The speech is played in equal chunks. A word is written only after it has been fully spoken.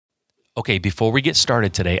Okay, before we get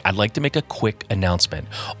started today, I'd like to make a quick announcement.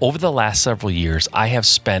 Over the last several years, I have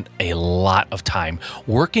spent a lot of time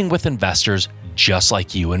working with investors just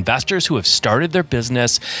like you, investors who have started their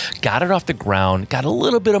business, got it off the ground, got a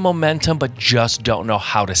little bit of momentum, but just don't know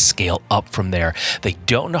how to scale up from there. They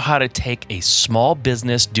don't know how to take a small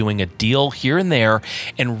business doing a deal here and there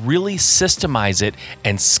and really systemize it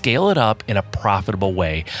and scale it up in a profitable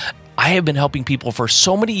way. I have been helping people for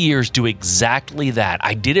so many years do exactly that.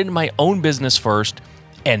 I did it in my own business first,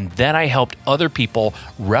 and then I helped other people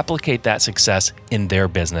replicate that success in their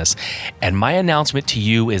business. And my announcement to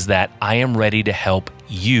you is that I am ready to help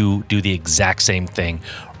you do the exact same thing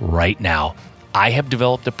right now. I have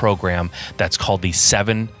developed a program that's called the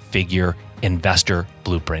 7-Figure Investor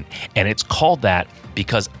Blueprint, and it's called that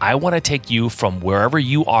because I want to take you from wherever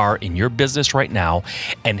you are in your business right now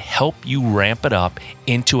and help you ramp it up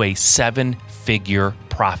into a 7-figure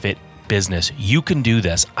profit business. You can do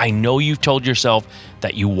this. I know you've told yourself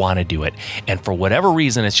that you want to do it, and for whatever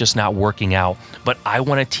reason, it's just not working out. But I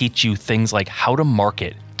want to teach you things like how to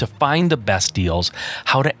market, to find the best deals,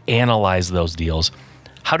 how to analyze those deals,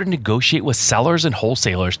 how to negotiate with sellers and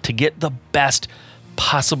wholesalers to get the best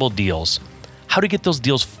possible deals, how to get those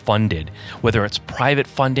deals funded, whether it's private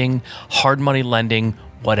funding, hard money lending,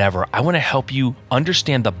 whatever. I want to help you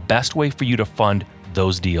understand the best way for you to fund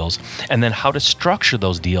those deals, and then how to structure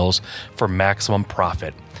those deals for maximum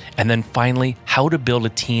profit. And then finally, how to build a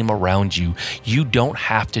team around you. You don't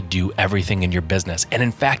have to do everything in your business. And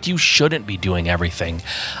in fact, you shouldn't be doing everything.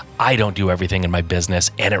 I don't do everything in my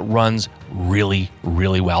business, and it runs really,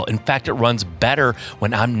 really well. In fact, it runs better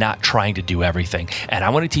when I'm not trying to do everything. And I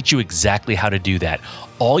want to teach you exactly how to do that.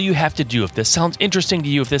 All you have to do, if this sounds interesting to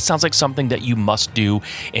you, if this sounds like something that you must do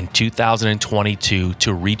in 2022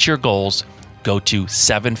 to reach your goals, go to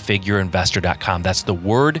 7figureinvestor.com. That's the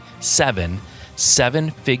word 7,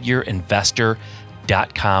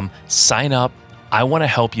 7figureinvestor.com. Sign up. I want to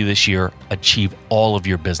help you this year achieve all of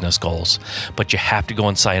your business goals, but you have to go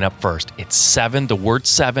and sign up first. It's 7, the word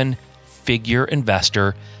 7,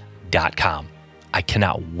 figureinvestor.com. I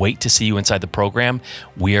cannot wait to see you inside the program.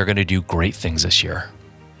 We are going to do great things this year.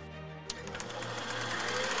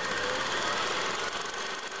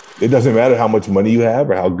 It doesn't matter how much money you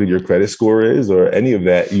have or how good your credit score is or any of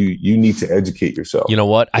that. You need to educate yourself. You know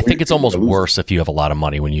what? I think it's almost worse if you have a lot of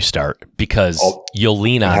money when you start, because you'll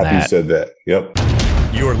lean on that. I'm happy you said that. Yep.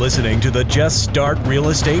 You're listening to the Just Start Real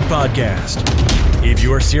Estate Podcast. If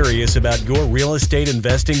you're serious about your real estate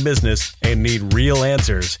investing business and need real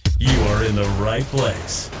answers, you are in the right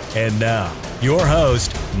place. And now, your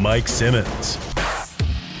host, Mike Simmons.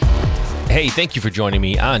 Hey, thank you for joining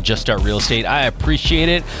me on Just Start Real Estate. I appreciate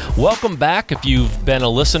it. Welcome back. If you've been a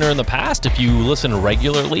listener in the past, if you listen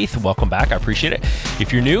regularly, welcome back. I appreciate it.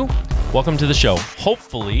 If you're new, welcome to the show.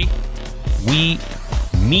 Hopefully, we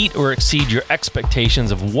meet or exceed your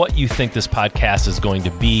expectations of what you think this podcast is going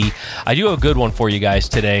to be. I do have a good one for you guys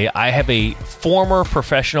today. I have a former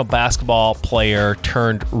professional basketball player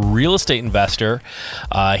turned real estate investor.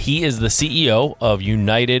 He is the CEO of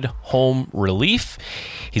United Home Relief.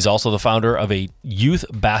 He's also the founder of a youth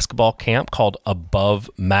basketball camp called Above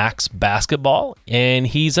Max Basketball, and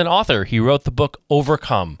he's an author. He wrote the book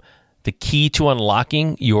Overcome: The Key to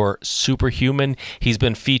Unlocking Your Superhuman. He's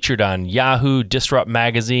been featured on Yahoo, Disrupt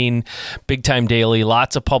Magazine, Big Time Daily,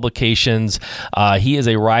 lots of publications. He is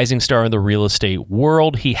a rising star in the real estate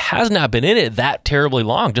world. He has not been in it that terribly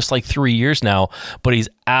long, just like 3 years now, but he's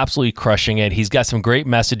absolutely crushing it. He's got some great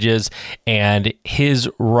messages, and his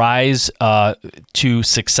rise to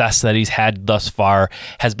success that he's had thus far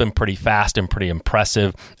has been pretty fast and pretty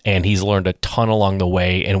impressive, and he's learned a ton along the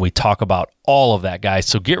way, and we talk about all of that, guys.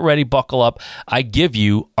 So get ready, buckle up. I give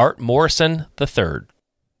you Art Morrison III.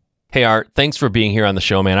 Hey, Art, thanks for being here on the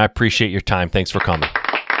show, man. I appreciate your time. Thanks for coming.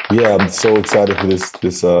 Yeah, I'm so excited for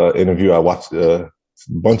this interview. I watched a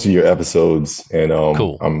bunch of your episodes, and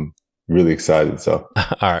cool. I'm really excited. So,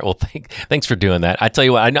 all right. Well, thanks for doing that. I tell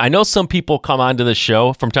you what, I know some people come onto the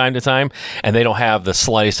show from time to time and they don't have the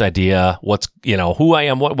slightest idea who I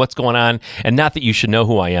am, what's going on. And not that you should know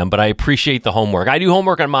who I am, but I appreciate the homework. I do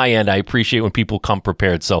homework on my end. I appreciate when people come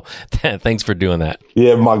prepared. So thanks for doing that.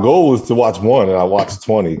 Yeah. My goal was to watch one, and I watched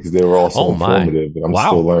 20 because they were all so informative, and I'm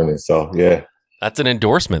still learning. So yeah. That's an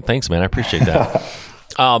endorsement. Thanks, man. I appreciate that.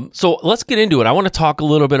 So let's get into it. I want to talk a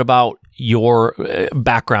little bit about your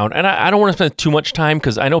background. And I don't want to spend too much time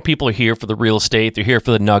because I know people are here for the real estate. They're here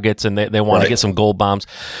for the nuggets, and they want to get some gold bombs.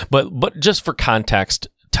 But just for context,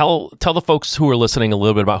 tell the folks who are listening a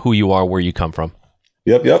little bit about who you are, where you come from.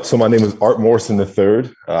 Yep. So my name is Art Morrison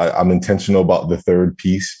III. I'm intentional about the third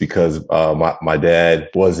piece because my dad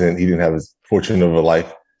he didn't have as fortunate of a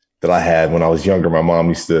life that I had when I was younger. My mom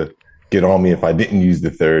used to get on me if I didn't use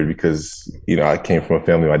the third because, I came from a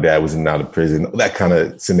family, my dad was in and out of prison, that kind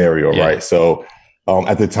of scenario, right? So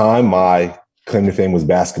at the time, my claim to fame was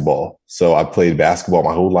basketball. So I played basketball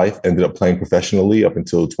my whole life, ended up playing professionally up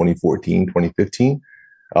until 2014, 2015.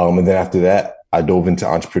 And then after that, I dove into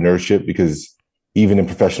entrepreneurship because even in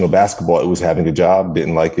professional basketball, it was having a job,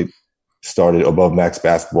 didn't like it. Started Above Max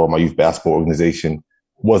Basketball, my youth basketball organization.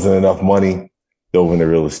 Wasn't enough money, dove into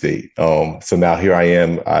real estate. So now here I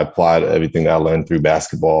am. I applied everything I learned through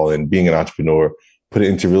basketball and being an entrepreneur, put it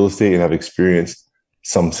into real estate, and have experienced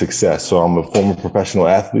some success. So I'm a former professional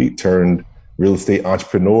athlete turned real estate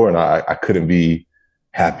entrepreneur, and I couldn't be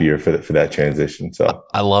happier for that transition. So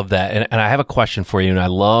I love that. And I have a question for you. And I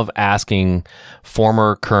love asking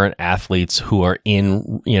former, current athletes who are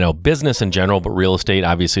in, business in general, but real estate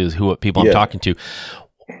obviously is who people I'm talking to.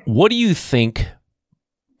 What do you think,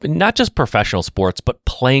 not just professional sports, but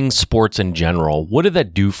playing sports in general, what did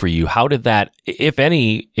that do for you? How did that, if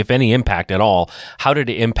any impact at all, how did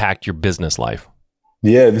it impact your business life?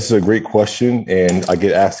 Yeah, this is a great question. And I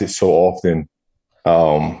get asked it so often.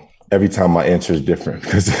 Every time my answer is different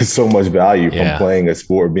because there's so much value from playing a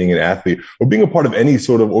sport, being an athlete, or being a part of any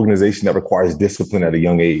sort of organization that requires discipline at a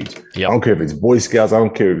young age. Yep. I don't care if it's Boy Scouts. I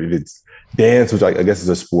don't care if it's dance, which I guess is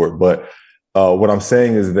a sport. But what I'm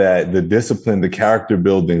saying is that the discipline, the character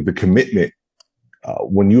building, the commitment,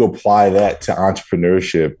 when you apply that to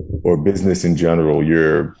entrepreneurship or business in general,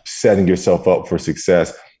 you're setting yourself up for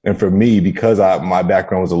success. And for me, because my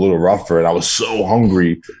background was a little rougher and I was so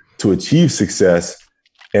hungry to achieve success,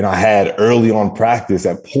 and I had early on practice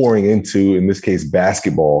at pouring into, in this case,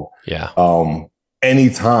 basketball. Any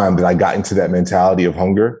time that I got into that mentality of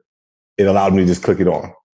hunger, it allowed me to just click it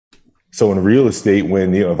on. So in real estate,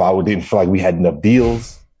 when, if I didn't feel like we had enough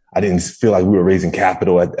deals, I didn't feel like we were raising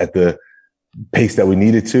capital at the pace that we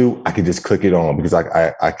needed to, I could just click it on because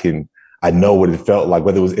I know what it felt like,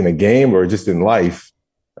 whether it was in a game or just in life,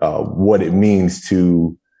 what it means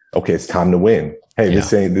to, okay, it's time to win. Hey,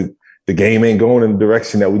 this ain't the game ain't going in the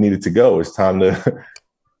direction that we need it to go. It's time to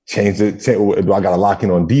change it. Do I got to lock in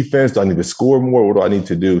on defense? Do I need to score more? What do I need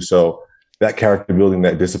to do? So that character building,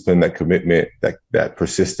 that discipline, that commitment, that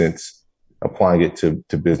persistence, applying it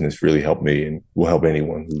to business really helped me and will help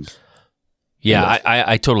anyone who's. Yeah,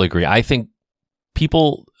 I totally agree. I think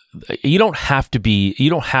people, you don't have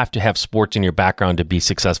to have sports in your background to be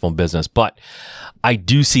successful in business, but I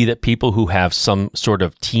do see that people who have some sort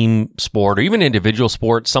of team sport or even individual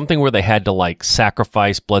sport, something where they had to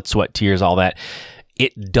sacrifice blood, sweat, tears, all that,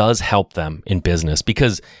 it does help them in business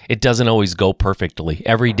because it doesn't always go perfectly.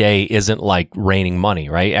 Every day isn't like raining money,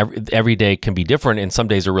 right? Every day can be different and some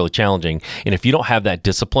days are really challenging. And if you don't have that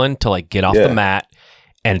discipline to get off the mat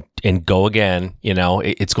and go again,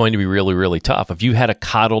 it's going to be really, really tough. If you had a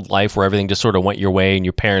coddled life where everything just sort of went your way and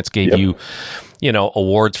your parents gave you,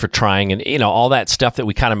 awards for trying and, all that stuff that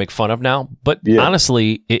we kind of make fun of now. But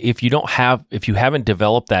honestly, if you haven't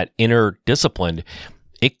developed that inner discipline,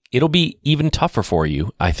 it'll be even tougher for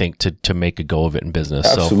you, I think, to make a go of it in business.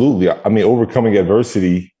 Absolutely. So, I mean, overcoming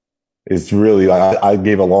adversity is really, I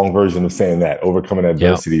gave a long version of saying that, overcoming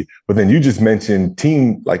adversity. But then you just mentioned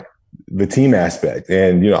the team aspect.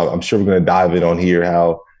 And, I'm sure we're going to dive in on here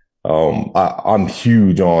how I'm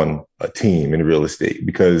huge on a team in real estate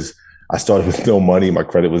because I started with no money. My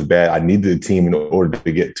credit was bad. I needed a team in order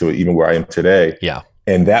to get to even where I am today. Yeah.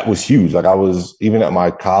 And that was huge. I was, even at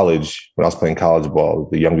my college, when I was playing college ball,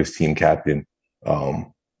 the youngest team captain. I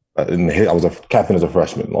was a captain as a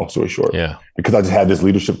freshman, long story short. Yeah. Because I just had this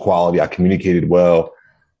leadership quality. I communicated well.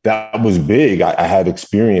 That was big. I had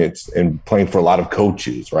experience in playing for a lot of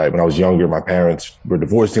coaches, right? When I was younger, my parents were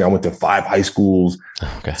divorcing. I went to 5 high schools.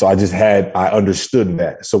 Okay. So I understood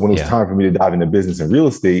that. So when it was time for me to dive into business and real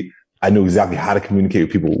estate, I knew exactly how to communicate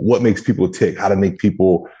with people, what makes people tick, how to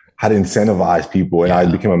incentivize people. And I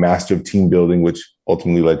became a master of team building, which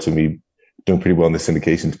ultimately led to me doing pretty well in the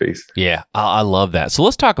syndication space. Yeah, I love that. So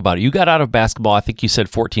let's talk about it. You got out of basketball, I think you said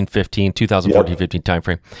 2014-15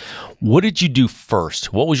 timeframe. What did you do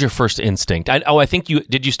first? What was your first instinct? I think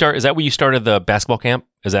did you start, is that where you started the basketball camp?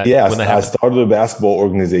 Is that when that happened? I started a basketball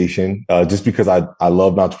organization just because I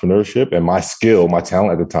loved entrepreneurship and my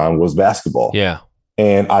talent at the time was basketball. Yeah.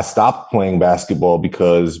 And I stopped playing basketball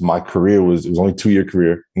because my career was only a 2-year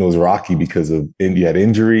career and it was rocky because of you had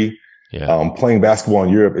injury. Yeah. Playing basketball in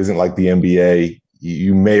Europe isn't like the NBA.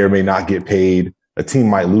 You may or may not get paid. A team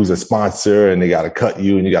might lose a sponsor and they got to cut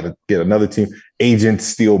you and you got to get another team. Agents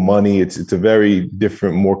steal money. It's a very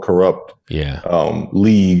different, more corrupt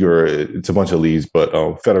league, or it's a bunch of leagues, but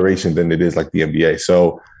federation than it is like the NBA.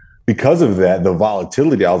 So because of that, the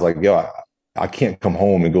volatility, I was like, I can't come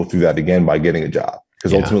home and go through that again by getting a job.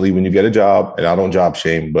 Because ultimately, when you get a job, and I don't job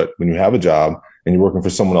shame, but when you have a job and you're working for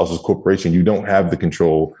someone else's corporation, you don't have the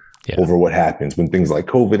control over what happens when things like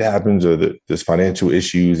COVID happens or there's financial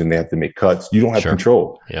issues and they have to make cuts. You don't have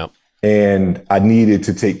control. And I needed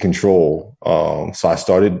to take control. So I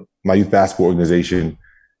started my youth basketball organization,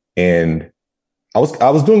 and I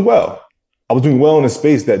was doing well. I was doing well in a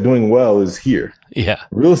space that doing well is here.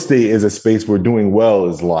 Real estate is a space where doing well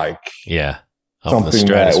is like something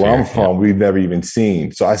that where I'm from, we've never even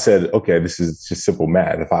seen. So I said, okay, this is just simple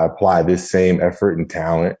math. If I apply this same effort and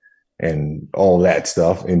talent and all that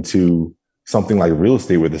stuff into something like real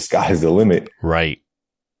estate where the sky is the limit. Right.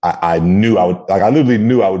 I knew I would, like, I literally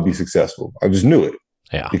knew I would be successful. I just knew it.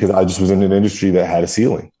 Because I just was in an industry that had a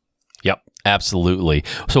ceiling. Absolutely.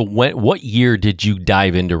 So what year did you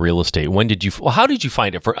dive into real estate? When did you, how did you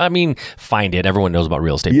find it? Find it. Everyone knows about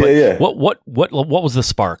real estate. But what was the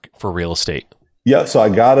spark for real estate? So I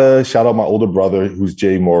gotta shout out my older brother, who's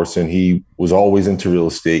Jay Morrison. He was always into real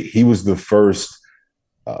estate. He was the first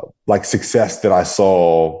success that I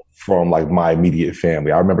saw from like my immediate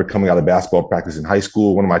family. I remember coming out of basketball practice in high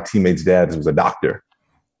school. One of my teammates' dads was a doctor,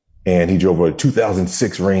 and he drove a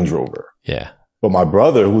 2006 Range Rover. But my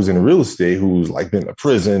brother, who's in real estate, who's like been to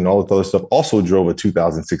prison and all this other stuff, also drove a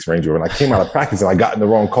 2006 Range Rover. And I came out of practice and I got in the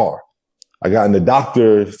wrong car. I got in the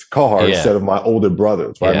doctor's car instead of my older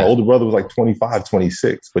brother's, right? My older brother was like 25,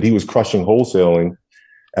 26, but he was crushing wholesaling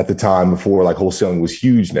at the time before like wholesaling was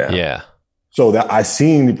huge now. So that I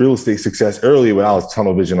seen real estate success early when I was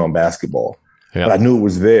tunnel vision on basketball, but I knew it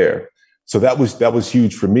was there. So that was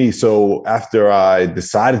huge for me. So after I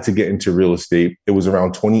decided to get into real estate, it was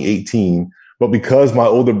around 2018. But because my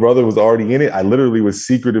older brother was already in it, I literally was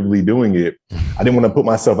secretively doing it. I didn't want to put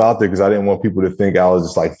myself out there because I didn't want people to think I was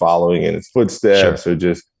just like following in his footsteps or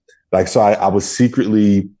just like, so I was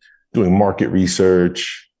secretly doing market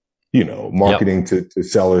research, marketing to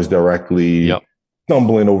sellers directly,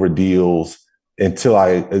 stumbling over deals until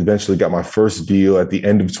I eventually got my first deal at the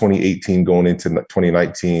end of 2018 going into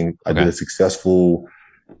 2019. I did a successful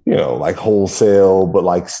wholesale, but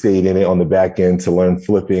like stayed in it on the back end to learn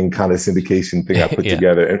flipping kind of syndication thing I put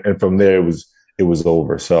together. And from there it was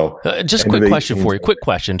over. So just a quick question for you. Quick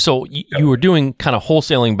question. So you were doing kind of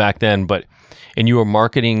wholesaling back then, and you were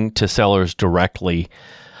marketing to sellers directly.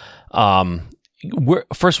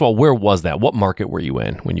 First of all, where was that? What market were you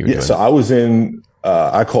in when you were doing so that? I was in,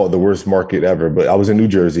 I call it the worst market ever, but I was in New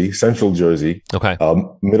Jersey, Central Jersey,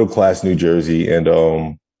 middle-class New Jersey. And,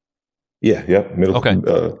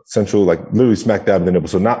 Central, like literally smack dab in the nipple.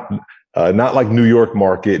 So not like New York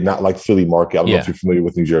market, not like Philly market. I don't know if you're familiar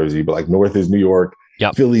with New Jersey, but like north is New York,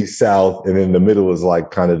 Philly south, and then the middle is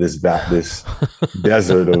like kind of this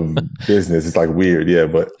desert of business. It's like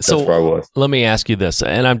weird, but that's where I was. Let me ask you this,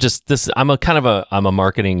 and I'm a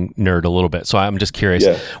marketing nerd a little bit, so I'm just curious.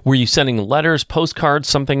 Were you sending letters, postcards,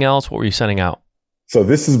 something else? What were you sending out? So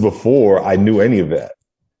this is before I knew any of that.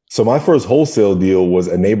 So my first wholesale deal was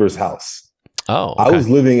a neighbor's house. I was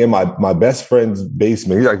living in my best friend's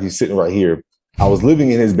basement. He's sitting right here. I was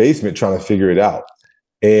living in his basement trying to figure it out.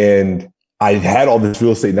 And I had all this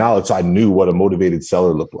real estate knowledge, so I knew what a motivated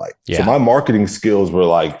seller looked like. So my marketing skills were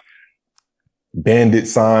like bandit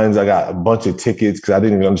signs. I got a bunch of tickets because I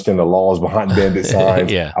didn't even understand the laws behind bandit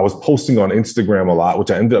signs. I was posting on Instagram a lot,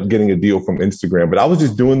 which I ended up getting a deal from Instagram. But I was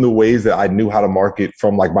just doing the ways that I knew how to market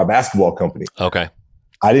from like my basketball company.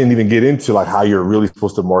 I didn't even get into like how you're really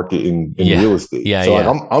supposed to market in real estate.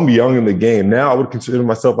 Like I'm young in the game. Now I would consider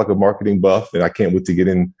myself like a marketing buff, and I can't wait to get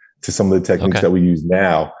into some of the techniques that we use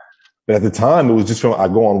now. But at the time, it was just I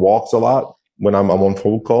go on walks a lot when I'm on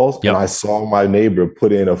phone calls, and I saw my neighbor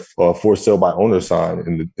put in a for sale by owner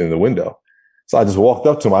sign in the window. So I just walked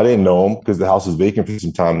up to him. I didn't know him because the house was vacant for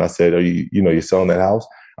some time. And I said, you're selling that house?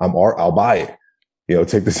 I'll buy it.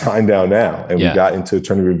 Take the sign down now. And we got into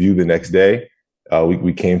attorney review the next day.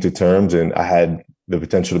 We came to terms, and I had the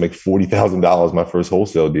potential to make $40,000 my first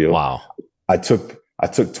wholesale deal. Wow. I took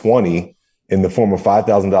 20 in the form of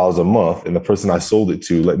 $5,000 a month, and the person I sold it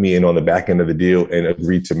to let me in on the back end of the deal and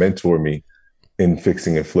agreed to mentor me in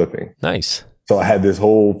fixing and flipping. Nice. So I had this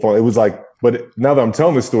whole fun. It was like, but now that I'm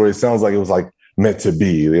telling this story, it sounds like it was like meant to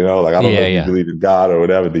be, like I don't know if you believe in God or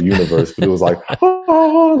whatever, the universe, but it was like,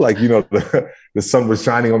 the sun was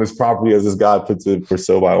shining on this property as this guy puts it for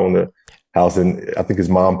sale by owner house. And I think his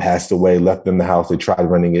mom passed away, left them the house. They tried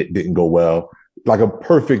running it, didn't go well. Like a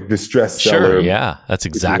perfect distressed seller. Sure, that's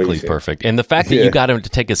exactly perfect. And the fact that you got him to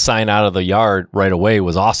take his sign out of the yard right away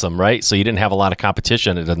was awesome, right? So you didn't have a lot of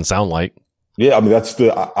competition, it doesn't sound like. Yeah, I mean,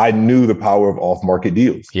 I knew the power of off-market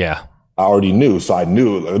deals. I already knew. So I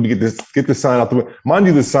knew, let me get the sign out the window. Mind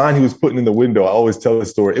you, the sign he was putting in the window, I always tell the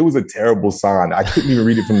story. It was a terrible sign. I couldn't even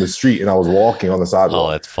read it from the street, and I was walking on the sidewalk.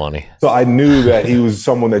 Oh, that's funny. So I knew that he was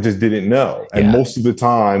someone that just didn't know. And most of the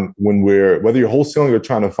time when whether you're wholesaling or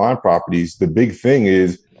trying to find properties, the big thing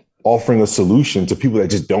is offering a solution to people that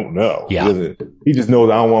just don't know. Yeah. He just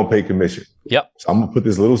knows I don't want to pay commission. Yep. So I'm going to put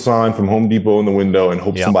this little sign from Home Depot in the window and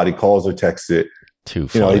hope somebody calls or texts it. Too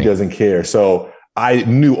funny. He doesn't care. So I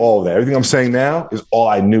knew all of that. Everything I'm saying now is all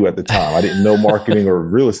I knew at the time. I didn't know marketing or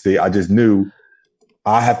real estate. I just knew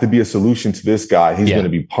I have to be a solution to this guy. He's going to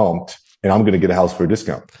be pumped, and I'm going to get a house for a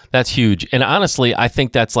discount. That's huge. And honestly, I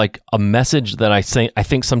think that's like a message that I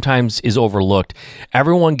think sometimes is overlooked.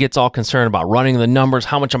 Everyone gets all concerned about running the numbers.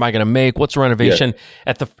 How much am I going to make? What's renovation?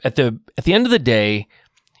 Yeah. At the end of the day,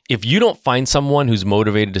 if you don't find someone who's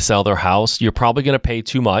motivated to sell their house, you're probably going to pay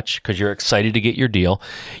too much because you're excited to get your deal.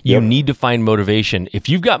 You need to find motivation. If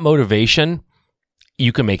you've got motivation,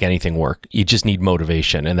 you can make anything work. You just need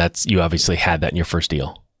motivation. And you obviously had that in your first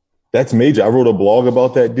deal. That's major. I wrote a blog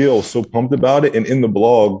about that deal. I was so pumped about it. And in the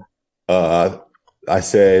blog, I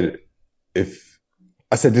said,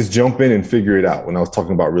 just jump in and figure it out when I was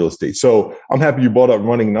talking about real estate. So I'm happy you brought up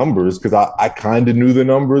running numbers because I kind of knew the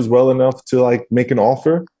numbers well enough to like make an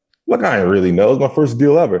offer. Like, I didn't really know. It was my first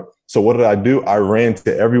deal ever. So what did I do? I ran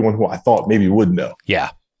to everyone who I thought maybe would know.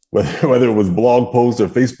 Yeah. Whether it was blog posts or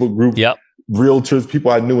Facebook group, realtors,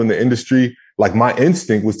 people I knew in the industry. Like, my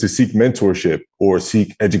instinct was to seek mentorship or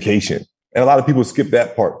seek education. And a lot of people skip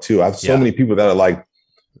that part too. I have so many people that are like,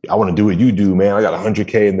 I want to do what you do, man. I got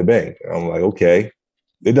 $100K in the bank. And I'm like, okay.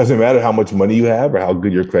 It doesn't matter how much money you have or how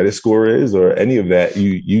good your credit score is or any of that.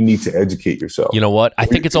 You need to educate yourself. You know what? I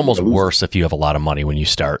think it's almost worse if you have a lot of money when you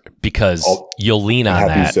start because you'll lean on that. I'm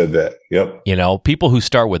happy you said that. Yep. People who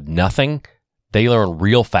start with nothing, they learn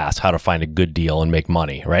real fast how to find a good deal and make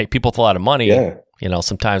money, right? People with a lot of money,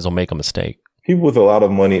 sometimes will make a mistake. People with a lot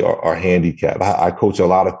of money are handicapped. I coach a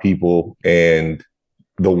lot of people, and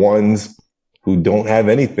the ones who don't have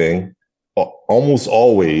anything almost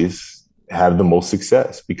always have the most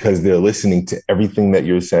success because they're listening to everything that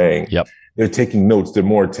you're saying. Yep. They're taking notes. They're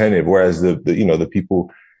more attentive. Whereas the people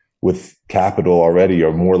with capital already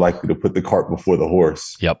are more likely to put the cart before the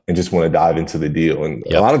horse. Yep. And just want to dive into the deal. And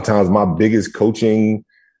a lot of times my biggest coaching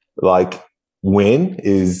win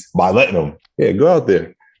is by letting them, go out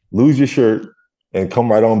there, lose your shirt and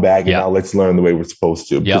come right on back. And now let's learn the way we're supposed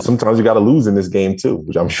to. Because sometimes you got to lose in this game too,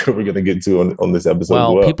 which I'm sure we're going to get to on this episode.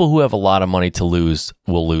 Well, people who have a lot of money to lose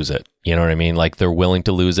will lose it. You know what I mean? Like, they're willing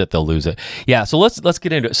to lose it, they'll lose it. Yeah. So let's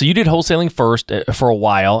get into it. So you did wholesaling first for a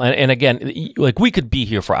while. And again, like, we could be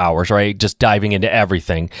here for hours, right? Just diving into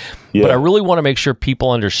everything. Yeah. But I really want to make sure people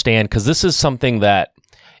understand, because this is something that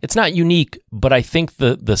it's not unique, but I think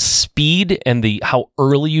the speed and how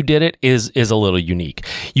early you did it is a little unique.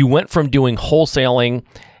 You went from doing wholesaling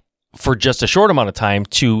for just a short amount of time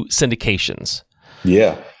to syndications.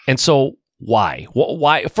 Yeah. And so why?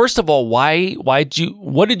 First of all, what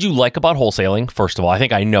did you like about wholesaling? First of all, I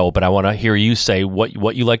think I know, but I want to hear you say what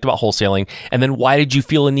you liked about wholesaling, and then why did you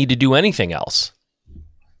feel a need to do anything else?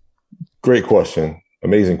 Great question.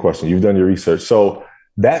 Amazing question. You've done your research. So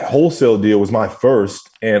that wholesale deal was my first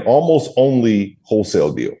and almost only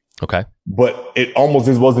wholesale deal. Okay. But it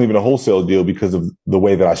wasn't even a wholesale deal because of the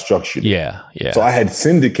way that I structured it. Yeah. So I had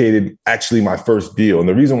syndicated actually my first deal. And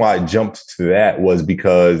the reason why I jumped to that was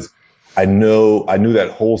because I knew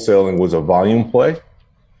that wholesaling was a volume play,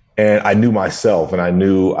 and I knew myself, and I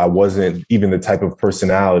knew I wasn't even the type of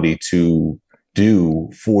personality to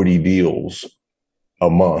do 40 deals a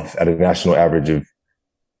month at a national average of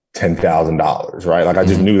 $10,000, right? Like, I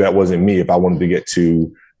just knew that wasn't me if I wanted to get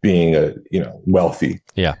to being wealthy.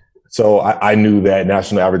 Yeah. So I knew that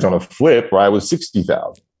national average on a flip, right, was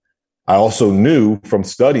 60,000. I also knew from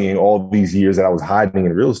studying all these years that I was hiding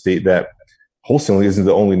in real estate that wholesaling isn't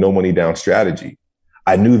the only no money down strategy.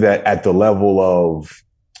 I knew that at the level of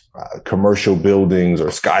commercial buildings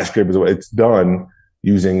or skyscrapers, it's done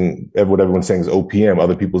using what everyone's saying is OPM,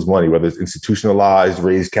 other people's money, whether it's institutionalized,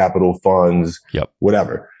 raised capital funds,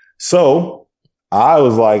 whatever. So I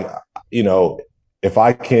was like, if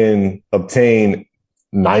I can obtain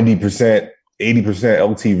 90%, 80%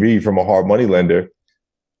 LTV from a hard money lender,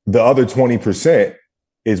 the other 20%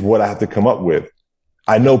 is what I have to come up with.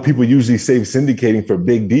 I know people usually save syndicating for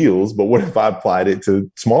big deals, but what if I applied it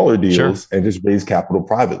to smaller deals and just raise capital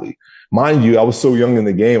privately? Mind you, I was so young in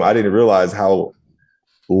the game, I didn't realize how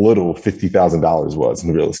little $50,000 was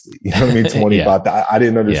in real estate. You know what I mean? 25. I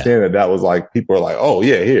didn't understand that was like, people are like, oh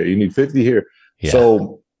yeah, here, you need 50 here. Yeah.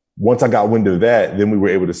 So once I got wind of that, then we were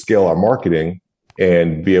able to scale our marketing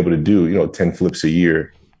and be able to do, 10 flips a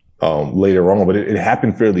year later on, but it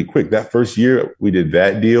happened fairly quick. That first year we did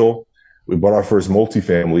that deal. We bought our first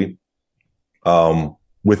multifamily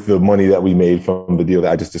with the money that we made from the deal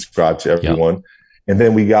that I just described to everyone. Yep. And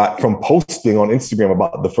then we got, from posting on Instagram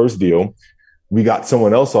about the first deal, we got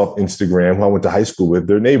someone else off Instagram who I went to high school with.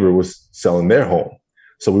 Their neighbor was selling their home.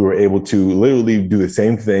 So we were able to literally do the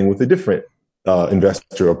same thing with a different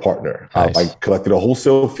investor or partner. Nice. I collected a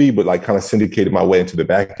wholesale fee, but like kind of syndicated my way into the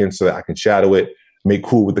back end so that I can shadow it, make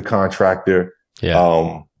cool with the contractor.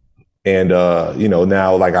 Yeah.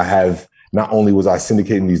 Now like I have, not only was I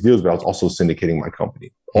syndicating these deals, but I was also syndicating my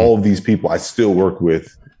company. All of these people I still work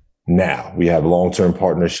with now. We have long-term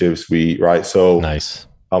partnerships. So nice.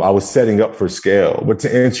 I was setting up for scale. But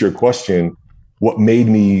to answer your question, what made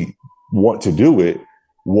me want to do it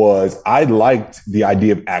was I liked the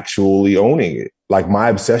idea of actually owning it. Like my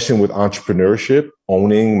obsession with entrepreneurship,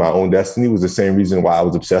 owning my own destiny, was the same reason why I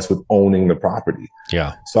was obsessed with owning the property.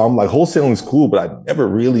 Yeah. So I'm like, wholesaling is cool, but I never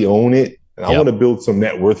really own it. And I want to build some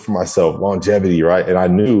net worth for myself, longevity, right? And I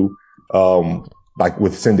knew, like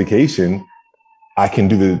with syndication, I can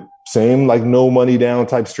do the same like no money down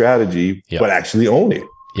type strategy, but actually own it.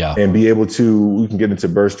 Yeah. And be able to, we can get into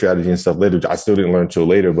burst strategy and stuff later, which I still didn't learn until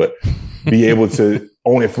later, but be able to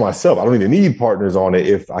own it for myself. I don't even need partners on it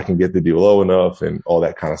if I can get the deal low enough and all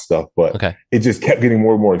that kind of stuff. But it just kept getting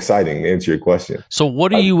more and more exciting, to answer your question. So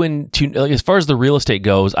what are you into, as far as the real estate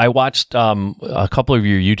goes? I watched a couple of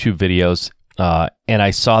your YouTube videos and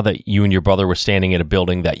I saw that you and your brother were standing in a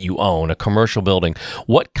building that you own, a commercial building.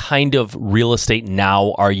 What kind of real estate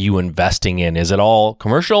now are you investing in? Is it all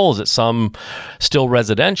commercial? Is it some still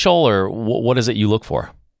residential, or what is it you look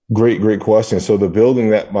for? Great question. So the building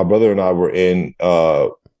that my brother and I were in,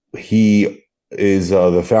 he is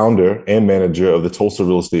the founder and manager of the Tulsa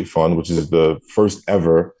Real Estate Fund, which is the first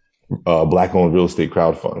ever Black-owned real estate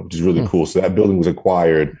crowd fund, which is really cool. So that building was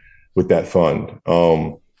acquired with that fund,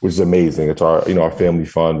 which is amazing. It's our family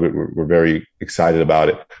fund. We're very excited about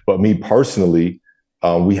it. But me personally,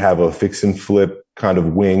 we have a fix and flip kind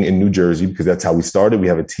of wing in New Jersey because that's how we started. We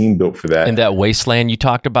have a team built for that. And that wasteland you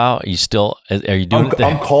talked about, are you doing it there?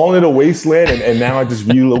 I'm calling it a wasteland, and now I just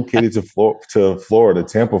relocated to Florida,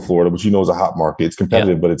 Tampa, Florida, which is a hot market. It's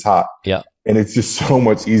competitive, but it's hot. Yeah. And it's just so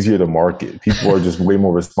much easier to market. People are just way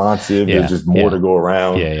more responsive. There's just more to go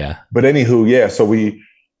around. Yeah. But anywho, so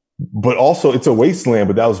but also it's a wasteland,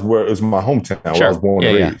 but that was where it was my hometown where I was born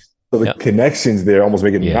and raised. So the connections there almost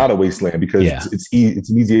make it not a wasteland because it's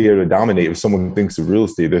an easier to dominate. If someone thinks of real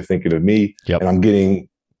estate, they're thinking of me, and I'm getting,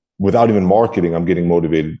 without even marketing, I'm getting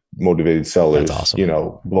motivated sellers. That's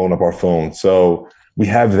awesome. Blowing up our phone. So we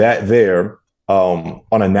have that there. On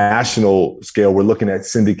a national scale, we're looking at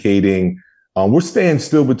syndicating. We're staying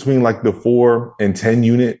still between like the 4 and 10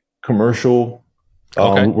 unit commercial.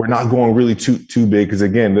 We're not going really too big because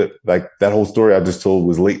again, that whole story I just told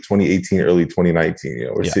was late 2018, early 2019.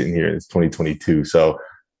 We're sitting here and it's 2022, so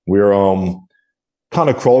we're kind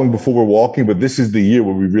of crawling before we're walking. But this is the year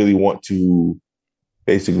where we really want to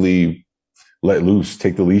basically let loose,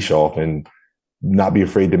 take the leash off, and not be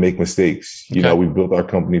afraid to make mistakes. We've built our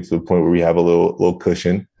company to the point where we have a little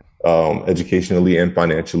cushion, educationally and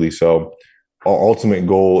financially. So our ultimate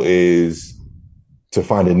goal is to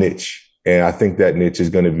find a niche. And I think that niche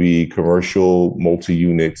is going to be commercial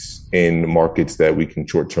multi-units in markets that we can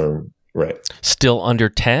short-term rent. Still under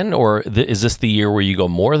 10, or is this the year where you go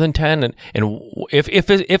more than 10? And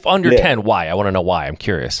if under 10, why? I want to know why. I'm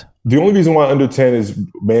curious. The only reason why under 10 is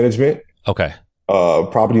management. Okay.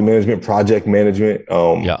 Property management, project management.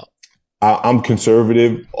 I'm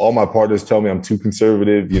conservative. All my partners tell me I'm too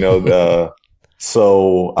conservative.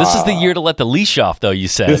 So this is the year to let the leash off, though. You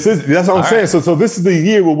said that's what I'm saying. Right. So this is the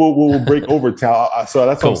year where we'll break over town. So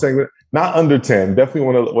that's what I'm saying. Not under 10. Definitely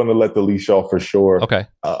want to let the leash off for sure. Okay.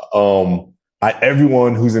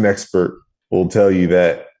 Everyone who's an expert will tell you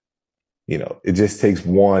that it just takes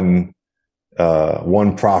one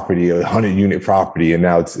property, a 100-unit property, and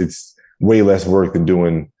now it's way less work than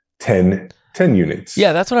doing 10 units.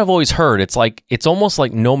 Yeah, that's what I've always heard. It's almost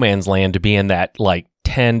like no man's land to be in that like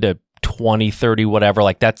 10 to 20, 30, whatever.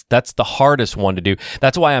 Like that's the hardest one to do.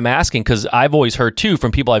 That's why I'm asking, because I've always heard too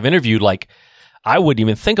from people I've interviewed, like I wouldn't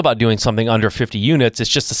even think about doing something under 50 units. It's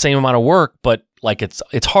just the same amount of work, but like it's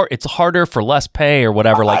harder for less pay or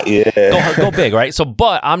whatever. Like go big, right? So,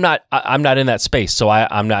 but I'm not in that space, so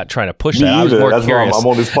I'm not trying to push that. I was more curious. Why I'm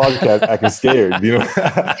on this podcast acting scared,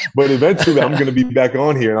 But eventually, I'm going to be back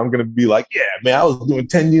on here, and I'm going to be like, yeah, man, I was doing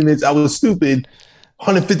 10 units. I was stupid.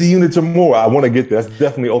 150 units or more. I want to get there. That's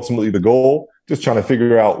definitely ultimately the goal. Just trying to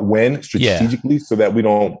figure out when strategically so that we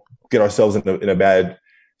don't get ourselves in a bad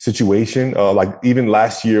situation. Like even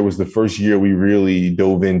last year was the first year we really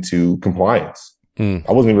dove into compliance.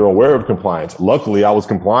 I wasn't even aware of compliance. Luckily, I was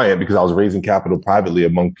compliant because I was raising capital privately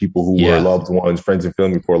among people who were loved ones, friends and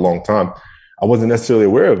family for a long time. I wasn't necessarily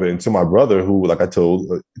aware of it until my brother, who, like I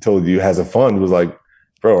told you, has a fund, was like,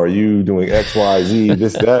 bro, are you doing X, Y, Z,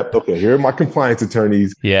 this, that? Okay, here are my compliance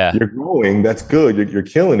attorneys. Yeah. You're growing. That's good. You're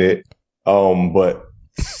killing it. But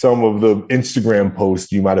some of the Instagram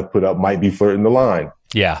posts you might have put up might be flirting the line.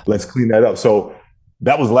 Yeah. Let's clean that up. So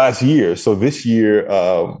that was last year. So this year,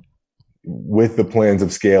 with the plans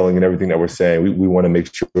of scaling and everything that we're saying, we want to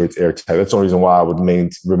make sure it's airtight. That's the only reason why I would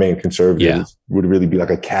remain conservative. Yeah. Would really be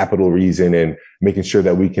like a capital reason, and making sure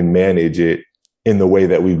that we can manage it in the way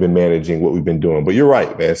that we've been managing what we've been doing. But you're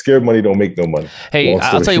right, man. Scared money don't make no money. Hey,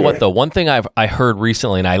 I'll tell you what, though. One thing I heard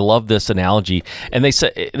recently, and I love this analogy, and they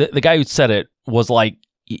said the guy who said it was like,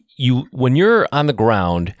 when you're on the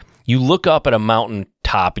ground, you look up at a mountain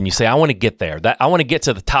top and you say, I want to get there. I want to get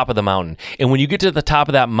to the top of the mountain. And when you get to the top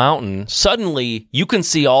of that mountain, suddenly you can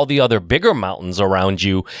see all the other bigger mountains around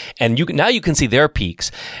you, and now you can see their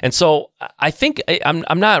peaks. And so I think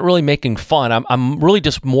I'm not really making fun. I'm really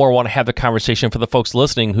just more want to have the conversation for the folks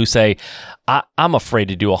listening who say, I'm afraid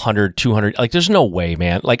to do 100, 200. Like, there's no way,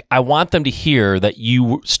 man. Like, I want them to hear that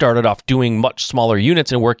you started off doing much smaller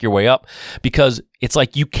units and work your way up, because it's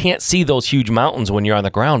like you can't see those huge mountains when you're on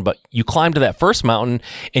the ground, but you climb to that first mountain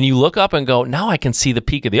and you look up and go, now I can see the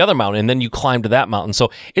peak of the other mountain, and then you climb to that mountain.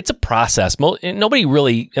 So it's a process. Nobody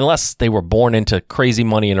really, unless they were born into crazy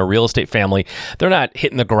money in a real estate family, they're not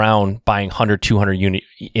hitting the ground buying 100, 200 unit.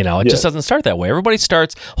 It just doesn't start that way. Everybody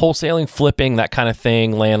starts wholesaling, flipping, that kind of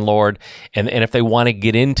thing, landlord. And if they want to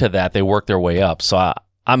get into that, they work their way up. So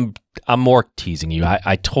I'm more teasing you.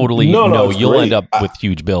 I totally know you'll end up with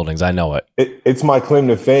huge buildings. I know it. It's my claim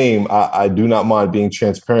to fame. I do not mind being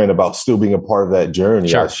transparent about still being a part of that journey.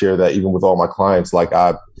 Sure. I share that even with all my clients. I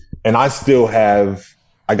got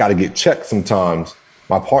to get checked sometimes.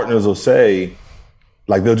 My partners will say,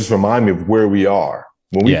 like, they'll just remind me of where we are.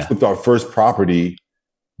 When we flipped our first property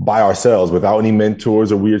by ourselves, without any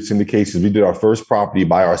mentors or weird syndications, we did our first property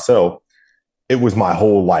by ourselves. It was my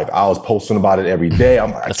whole life. I was posting about it every day.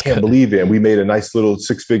 I'm like, I can't believe it. And we made a nice little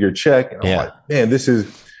 6-figure check. And I'm like, man, this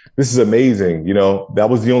is amazing. That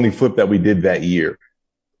was the only flip that we did that year.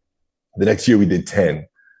 The next year we did 10.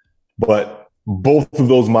 But both of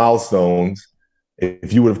those milestones,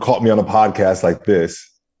 if you would have caught me on a podcast like this,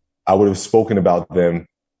 I would have spoken about them.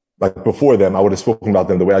 Like before them, I would have spoken about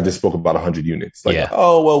them the way I just spoke about 100 units. Like,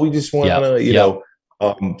 oh, well, we just want to, you know.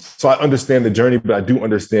 So I understand the journey, but I do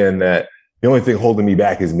understand that the only thing holding me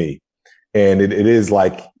back is me. And it is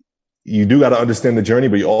like, you do got to understand the journey,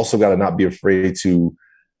 but you also got to not be afraid to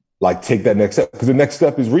like take that next step, because the next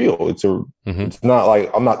step is real. It's not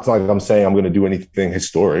like I'm saying I'm going to do anything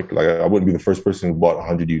historic. Like I wouldn't be the first person who bought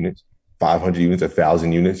 100 units, 500 units,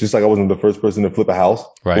 1,000 units, just like I wasn't the first person to flip a house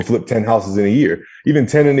or flip 10 houses in a year. Even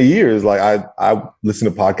 10 in a year is like, I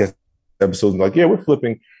listen to podcast episodes and like, yeah, we're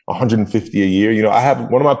flipping 150 a year. I have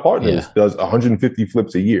one of my partners does 150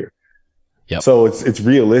 flips a year. Yep. So it's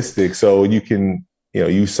realistic. So you can,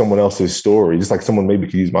 use someone else's story, just like someone maybe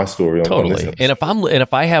could use my story. Totally. And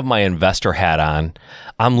if I have my investor hat on,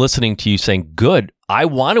 I'm listening to you saying, good, I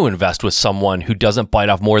want to invest with someone who doesn't bite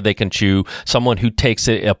off more they can chew, someone who takes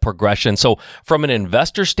it a progression. So from an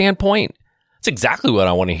investor standpoint, it's exactly what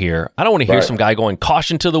I want to hear. I don't want to hear some guy going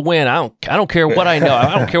caution to the wind. I don't care what I know.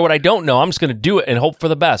 I don't care what I don't know. I'm just going to do it and hope for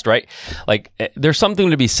the best, right? Like there's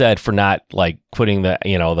something to be said for not like putting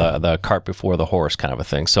the cart before the horse kind of a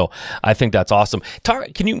thing. So I think that's awesome.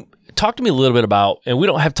 Can you talk to me a little bit about, and we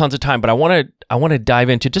don't have tons of time, but I want to dive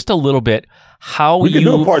into just a little bit how we can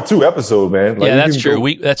do a part 2 episode, man. Like, that's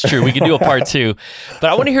true. That's true. We can do a part 2,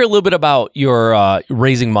 but I want to hear a little bit about your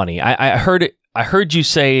raising money. I heard you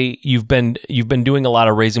say you've been doing a lot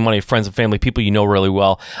of raising money, friends and family, people you know really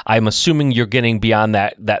well. I'm assuming you're getting beyond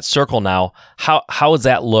that circle now. How does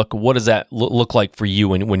that look? What does that look like for you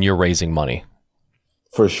when you're raising money?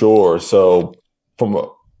 For sure. So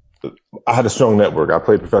I had a strong network. I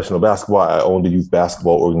played professional basketball. I owned a youth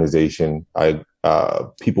basketball organization.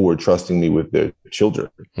 People were trusting me with their children,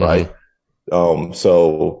 right?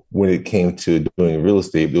 So when it came to doing real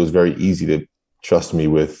estate, it was very easy to trust me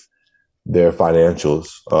with their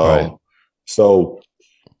financials. So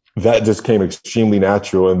that just came extremely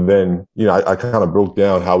natural. And then, I kind of broke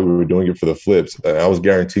down how we were doing it for the flips. I was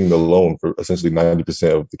guaranteeing the loan for essentially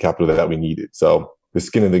 90% of the capital that we needed. So the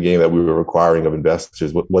skin in the game that we were requiring of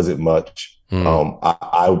investors wasn't much.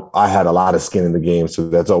 I had a lot of skin in the game. So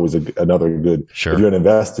that's always another good, sure. If you're an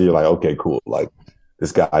investor, you're like, okay, cool. Like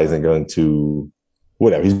this guy isn't going to,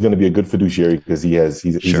 whatever. He's going to be a good fiduciary because he's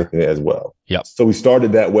in it as well. Yep. So we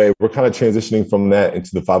started that way. We're kind of transitioning from that into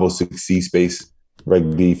the 506C space,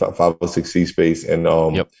 Reg D 506C space. And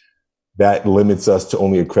that limits us to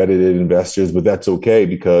only accredited investors, but that's okay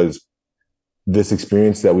because this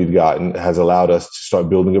experience that we've gotten has allowed us to start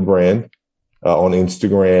building a brand on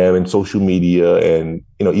Instagram and social media, and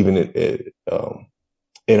even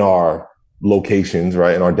in our locations,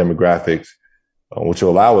 right, in our demographics, which will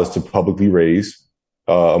allow us to publicly raise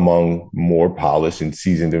among more polished and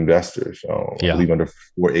seasoned investors. I believe under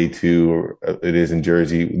 4A2, or it is in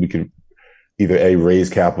Jersey, we can either raise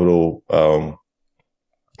capital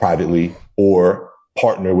privately or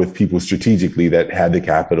partner with people strategically that had the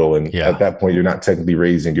capital. And at that point, you're not technically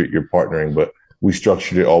raising, you're partnering, but we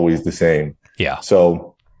structured it always the same. Yeah.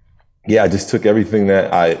 So, I just took everything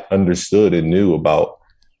that I understood and knew about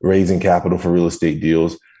raising capital for real estate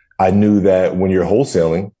deals. I knew that when you're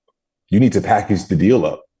wholesaling, you need to package the deal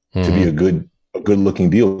up to be a good looking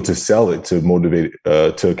deal, to sell it, to motivate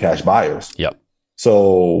to cash buyers. Yep.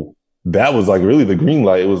 So that was like really the green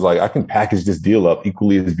light. It was like, I can package this deal up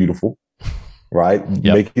equally as beautiful, right?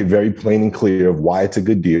 Yep. Make it very plain and clear of why it's a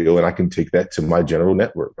good deal. And I can take that to my general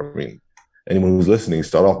network. I mean, anyone who's listening,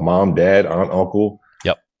 start off mom, dad, aunt, uncle,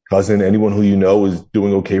 cousin, anyone who is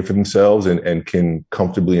doing okay for themselves and can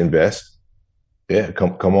comfortably invest. Yeah,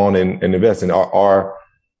 come on and invest. And our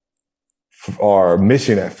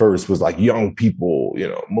mission at first was like young people,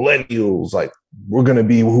 millennials, like we're going to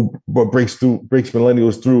be what breaks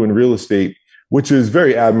millennials through in real estate, which is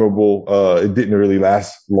very admirable. It didn't really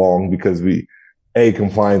last long because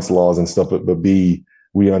compliance laws and stuff, but B,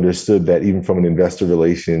 we understood that even from an investor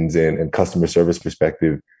relations and customer service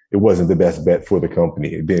perspective, it wasn't the best bet for the company.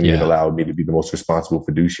 It didn't even allow me to be the most responsible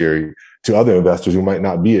fiduciary to other investors who might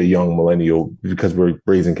not be a young millennial, because we're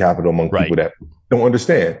raising capital among people that don't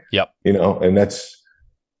understand. Yep. And that's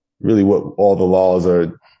really what all the laws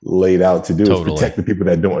are laid out to do, is protect the people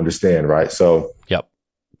that don't understand. Right. So,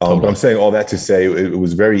 but I'm saying all that to say it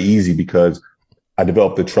was very easy because I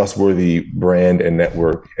developed a trustworthy brand and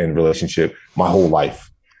network and relationship my whole life.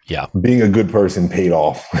 Yeah. Being a good person paid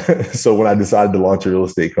off. So when I decided to launch a real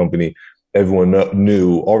estate company, everyone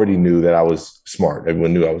already knew that I was smart.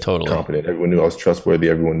 Everyone knew I was competent. Everyone knew I was trustworthy.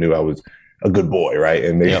 Everyone knew I was a good boy, right?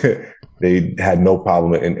 And they had no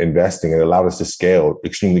problem in investing, and allowed us to scale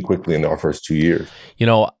extremely quickly in our first 2 years.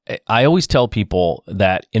 I always tell people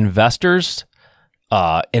that investors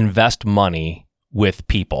invest money with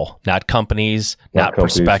people, not companies, not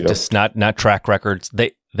prospectus, not track records.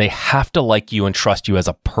 They have to like you and trust you as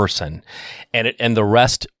a person, and the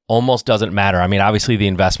rest almost doesn't matter. I mean, obviously the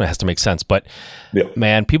investment has to make sense, but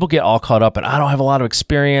man, people get all caught up and I don't have a lot of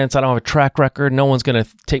experience. I don't have a track record. No one's going to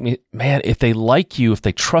take me. Man, if they like you, if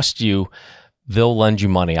they trust you, they'll lend you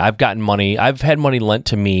money. I've gotten money. I've had money lent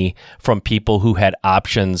to me from people who had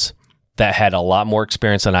options that had a lot more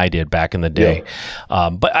experience than I did back in the day.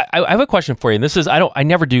 But I have a question for you. And this is, I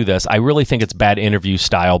never do this. I really think it's bad interview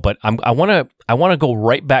style, but I want to go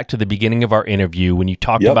right back to the beginning of our interview when you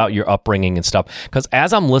talked about your upbringing and stuff. Because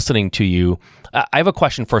as I'm listening to you, I have a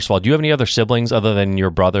question. First of all, do you have any other siblings other than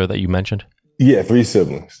your brother that you mentioned? Yeah, 3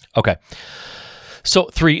 siblings. Okay. So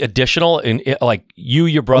 3 additional, and like you,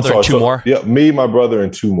 your brother, and 2 more? Yeah, me, my brother,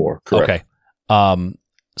 and 2 more. Correct. Okay.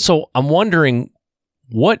 So I'm wondering,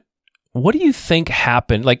 what do you think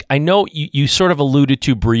happened? Like, I know you sort of alluded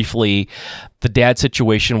to briefly the dad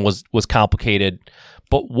situation was complicated,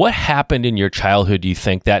 but what happened in your childhood, do you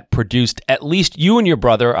think, that produced, at least you and your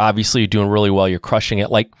brother, obviously you're doing really well, you're crushing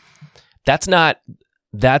it. Like, that's not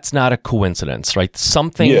a coincidence, right?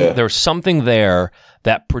 There's something there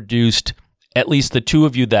that produced at least the 2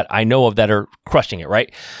 of you that I know of that are crushing it,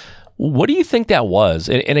 right? What do you think that was?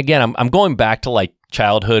 And again, I'm going back to like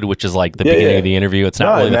childhood, which is like the beginning of the interview. It's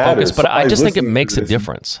not really the focus, but I just think it makes a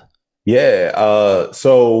difference. Yeah.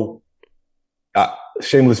 So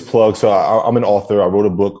shameless plug. So I'm an author. I wrote a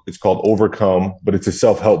book. It's called Overcome, but it's a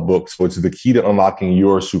self-help book. So it's the key to unlocking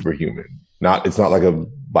your superhuman. It's not like a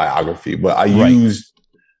biography, but I used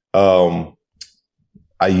a,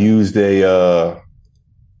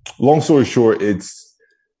 long story short, it's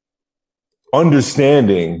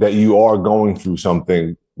understanding that you are going through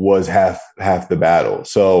something was half the battle.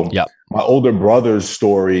 So my older brother's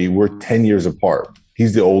story, we're 10 years apart.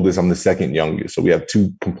 He's the oldest. I'm the second youngest. So we have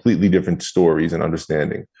 2 completely different stories and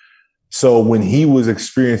understanding. So when he was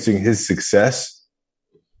experiencing his success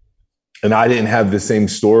and I didn't have the same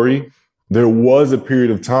story, there was a period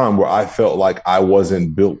of time where I felt like I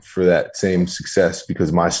wasn't built for that same success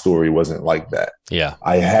because my story wasn't like that. Yeah.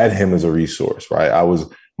 I had him as a resource, right?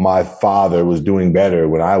 my father was doing better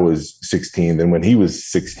when I was 16 than when he was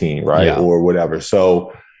 16, right? Yeah. Or whatever.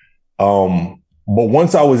 So, but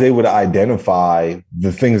once I was able to identify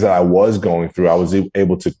the things that I was going through, I was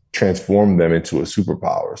able to transform them into a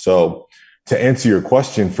superpower. So to answer your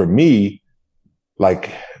question, for me,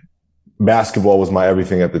 like basketball was my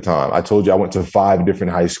everything at the time. I told you I went to 5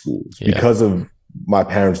 different high schools. Yeah. Because of my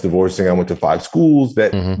parents divorcing, I went to 5 schools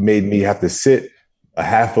that made me have to sit a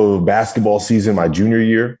half of basketball season my junior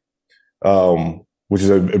year, which is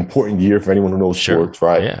an important year for anyone who knows sports,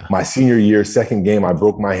 right? Yeah. My senior year, second game, I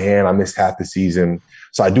broke my hand. I missed half the season.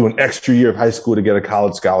 So I do an extra year of high school to get a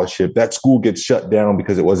college scholarship. That school gets shut down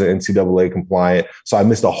because it wasn't NCAA compliant. So I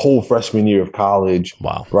missed a whole freshman year of college.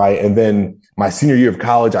 Wow. Right. And then my senior year of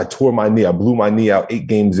college, I tore my knee. I blew my knee out 8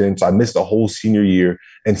 games in. So I missed a whole senior year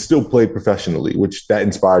and still played professionally, which that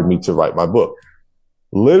inspired me to write my book.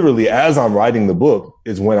 Literally, as I'm writing the book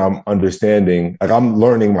is when I'm understanding, like I'm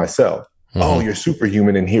learning myself. Mm-hmm. Oh, you're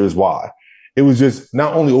superhuman, and here's why. It was just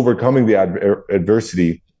not only overcoming the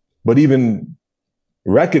adversity, but even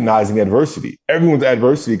recognizing adversity. Everyone's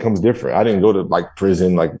adversity comes different. I didn't go to like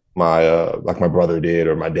prison like my brother did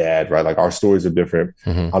or my dad, right? Like our stories are different.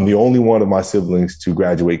 Mm-hmm. I'm the only one of my siblings to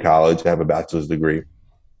graduate college, have a bachelor's degree.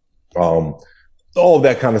 All of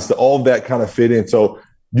that kind of stuff, all of that kind of fit in. So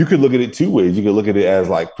you could look at it 2 ways. You could look at it as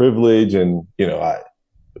like privilege and,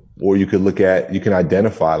 or you could you can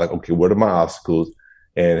identify like, okay, what are my obstacles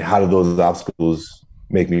and how do those obstacles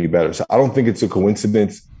make me better? So I don't think it's a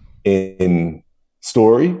coincidence in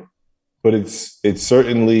story, but it's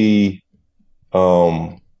certainly,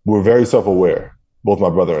 we're very self-aware, both my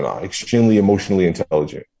brother and I, extremely emotionally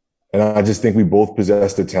intelligent. And I just think we both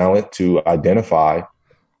possess the talent to identify,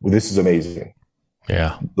 well, this is amazing.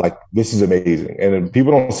 Yeah. Like, this is amazing. And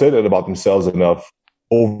people don't say that about themselves enough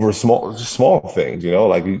over small things,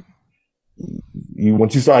 like you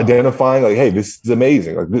once you start identifying like, hey, this is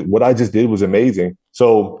amazing. Like what I just did was amazing.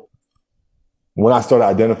 So when I started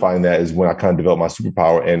identifying that is when I kind of developed my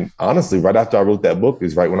superpower. And honestly, right after I wrote that book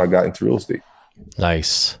is right when I got into real estate.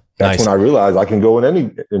 Nice. That's when I realized I can go in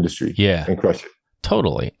any industry and crush it.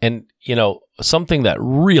 Totally. And, something that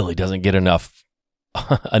really doesn't get enough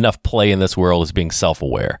play in this world is being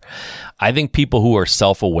self-aware. I think people who are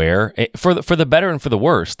self-aware, for the better and for the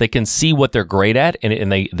worse, they can see what they're great at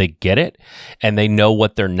and they get it, and they know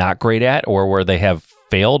what they're not great at or where they have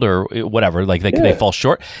failed or whatever, like they fall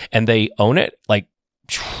short, and they own it. Like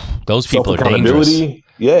those people are dangerous.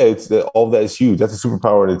 Yeah, all of that is huge. That's a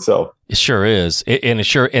superpower in itself. It sure is, and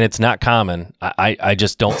it's not common. I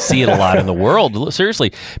just don't see it a lot in the world.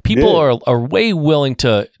 Seriously, people are way willing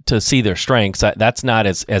to see their strengths. That's not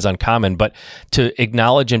as uncommon, but to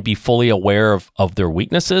acknowledge and be fully aware of their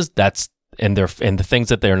weaknesses, and the things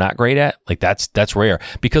that they're not great at, like that's rare.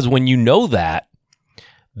 Because when you know that,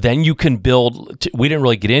 then you can build. We didn't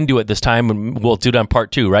really get into it this time, and we'll do it on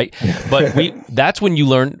part 2, right? But that's when you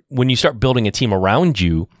learn, when you start building a team around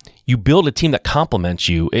you. You build a team that complements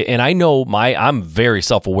you. And I know I'm very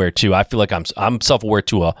self-aware too. I feel like I'm self-aware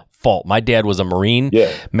to a fault. My dad was a Marine.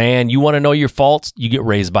 Yeah. Man, you want to know your faults? You get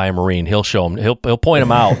raised by a Marine. He'll show them. He'll point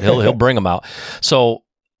them out. He'll bring them out. So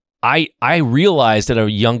I realized at a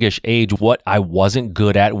youngish age what I wasn't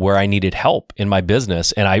good at, where I needed help in my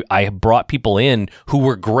business. And I brought people in who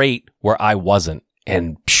were great where I wasn't.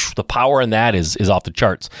 And the power in that is off the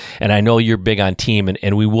charts. And I know you're big on team,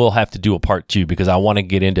 and we will have to do a part 2 because I want to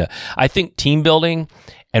get into, I think, team building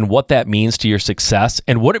and what that means to your success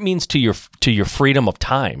and what it means to your freedom of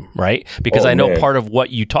time, right? Because I know part of what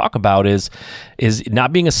you talk about is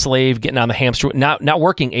not being a slave, getting on the hamster, not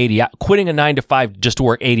working 80, quitting a 9 to 5 just to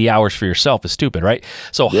work 80 hours for yourself is stupid, right?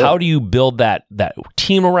 So how do you build that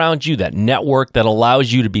team around you, that network that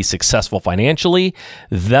allows you to be successful financially,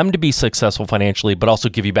 them to be successful financially, but also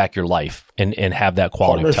give you back your life and have that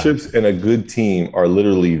quality of time? Partnerships and a good team are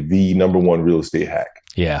literally the number one real estate hack.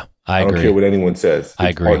 Yeah. I agree. Don't care what anyone says. I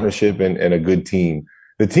agree. Partnership and a good team.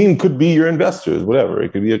 The team could be your investors, whatever. It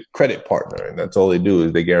could be a credit partner, and that's all they do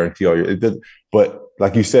is they guarantee all your. But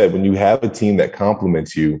like you said, when you have a team that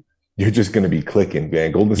complements you, you're just going to be clicking,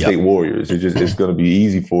 man. Golden State Warriors. It's going to be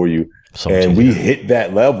easy for you. We hit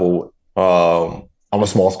that level on a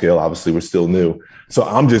small scale. Obviously, we're still new, so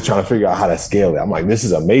I'm just trying to figure out how to scale it. I'm like, this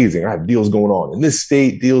is amazing. I have deals going on in this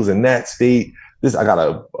state, deals in that state. I got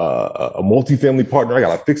a multifamily partner. I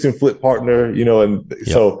got a fix and flip partner, and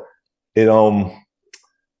so it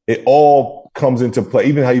all comes into play.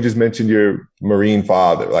 Even how you just mentioned your Marine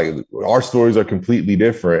father, like our stories are completely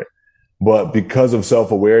different, but because of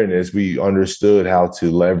self-awareness, we understood how to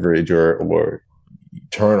leverage or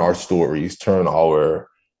turn our stories, turn our,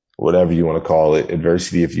 whatever you want to call it,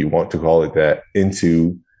 adversity, if you want to call it that,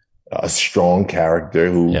 into a strong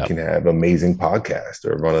character who Yep. can have amazing podcast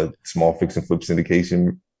or run a small fix and flip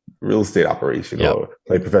syndication real estate operation Yep. or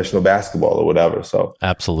play professional basketball or whatever. So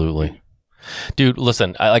Absolutely. Dude,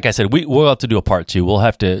 listen, like I said, we'll have to do a part 2. We'll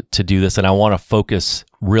have to do this, and I want to focus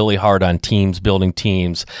really hard on teams, building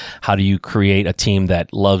teams. How do you create a team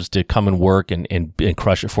that loves to come and work and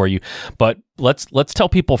crush it for you? But let's tell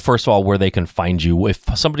people, first of all, where they can find you. If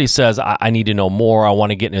somebody says, I need to know more, I want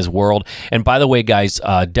to get in his world. And by the way, guys,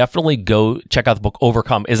 definitely go check out the book,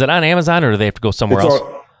 Overcome. Is it on Amazon, or do they have to go somewhere else?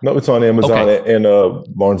 No, it's on Amazon and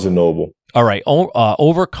Barnes & Noble. All right.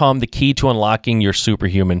 Overcome, the key to unlocking your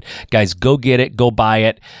superhuman. Guys, go get it. Go buy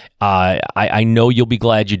it. I know you'll be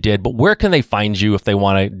glad you did, but where can they find you if they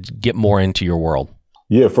want to get more into your world?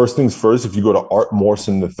 Yeah, first things first, if you go to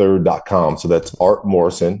artmorrisonthird.com, so that's Art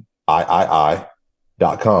Morrison, III.com,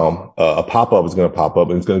 a pop-up is going to pop up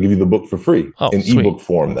and it's going to give you the book for free in sweet. ebook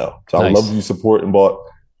form, though. So Nice. I would love if you support and bought,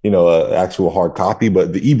 an actual hard copy,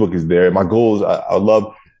 but the ebook is there. My goal is I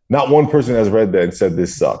love, not one person has read that and said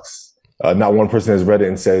this sucks. Not one person has read it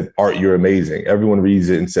and said, Art, you're amazing. Everyone reads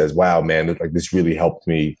it and says, wow, man, like this really helped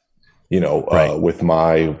me, Right. with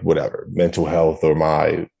my whatever, mental health or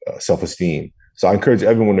my self-esteem. So I encourage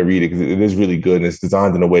everyone to read it because it is really good. And it's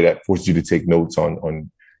designed in a way that forces you to take notes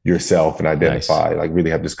on yourself and identify, like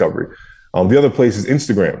really have discovery. The other place is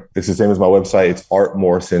Instagram. It's the same as my website. It's Art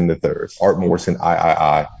Morrison III, Art Morrison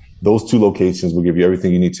III. Those 2 locations will give you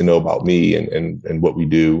everything you need to know about me and what we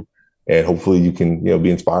do. And hopefully you can, be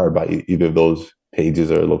inspired by either of those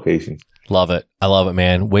pages or locations. Love it. I love it,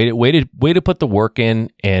 man. Way to put the work in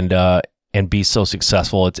and be so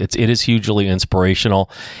successful. It is hugely inspirational,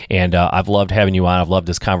 and I've loved having you on. I've loved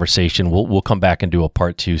this conversation. We'll come back and do a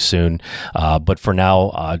part 2 soon. But for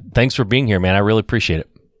now, thanks for being here, man. I really appreciate it.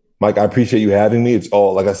 Mike, I appreciate you having me. It's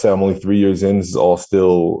all, like I said, I'm only 3 years in. This is all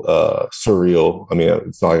still surreal. I mean,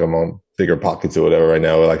 it's not like I'm on bigger pockets or whatever right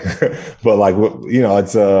now. But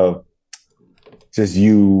it's just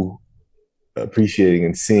you appreciating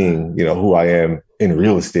and seeing, who I am in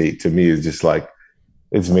real estate to me is just like,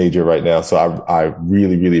 it's major right now. So I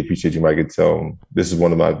really, really appreciate you, Mike. This is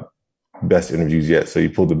one of my best interviews yet. So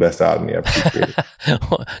you pulled the best out of me. I appreciate it.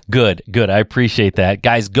 Good. I appreciate that.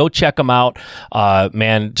 Guys, go check them out.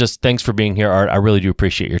 Man, just thanks for being here, Art. I really do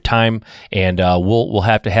appreciate your time. And we'll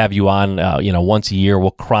have to have you on, once a year.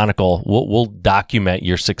 We'll chronicle, we'll document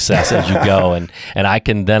your success as you go. And I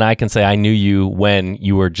can say I knew you when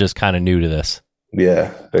you were just kind of new to this. Yeah.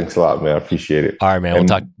 Thanks a lot, man. I appreciate it. All right, man. We'll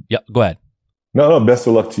talk. Yeah, go ahead. No, best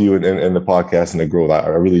of luck to you and the podcast and the growth. I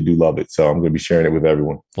really do love it. So I'm going to be sharing it with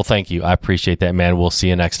everyone. Well, thank you. I appreciate that, man. We'll see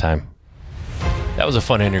you next time. That was a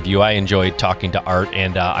fun interview. I enjoyed talking to Art,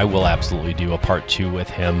 and I will absolutely do a part 2 with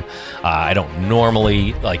him. I don't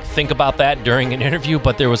normally think about that during an interview,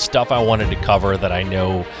 but there was stuff I wanted to cover that I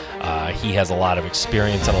know he has a lot of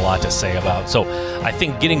experience and a lot to say about. So I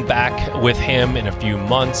think getting back with him in a few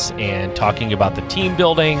months and talking about the team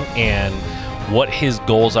building and what his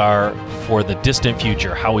goals are for the distant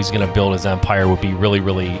future, how he's going to build his empire would be really,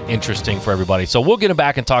 really interesting for everybody. So we'll get him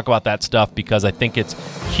back and talk about that stuff because I think it's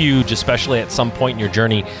huge, especially at some point in your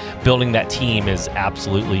journey. Building that team is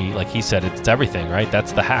absolutely, like he said, it's everything, right?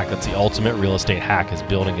 That's the hack. That's the ultimate real estate hack, is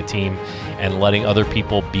building a team and letting other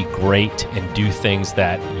people be great and do things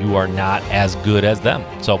that you are not as good as them.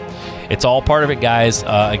 So it's all part of it, guys.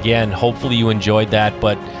 Again, hopefully you enjoyed that,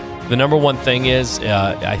 but the number one thing is,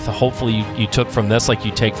 hopefully you took from this, like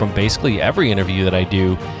you take from basically every interview that I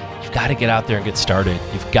do, you've got to get out there and get started.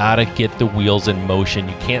 You've got to get the wheels in motion.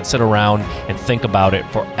 You can't sit around and think about it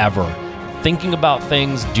forever. Thinking about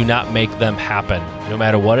things do not make them happen. No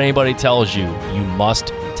matter what anybody tells you, you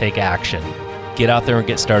must take action. Get out there and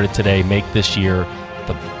get started today. Make this year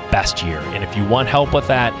the best year. And if you want help with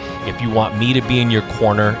that, if you want me to be in your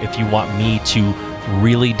corner, if you want me to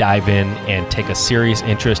really dive in and take a serious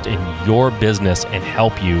interest in your business and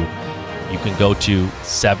help you, you can go to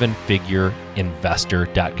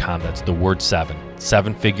sevenfigureinvestor.com. That's the word 7,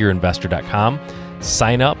 sevenfigureinvestor.com.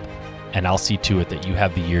 Sign up, and I'll see to it that you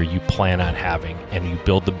have the year you plan on having and you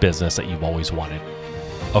build the business that you've always wanted.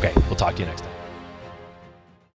 Okay, we'll talk to you next time.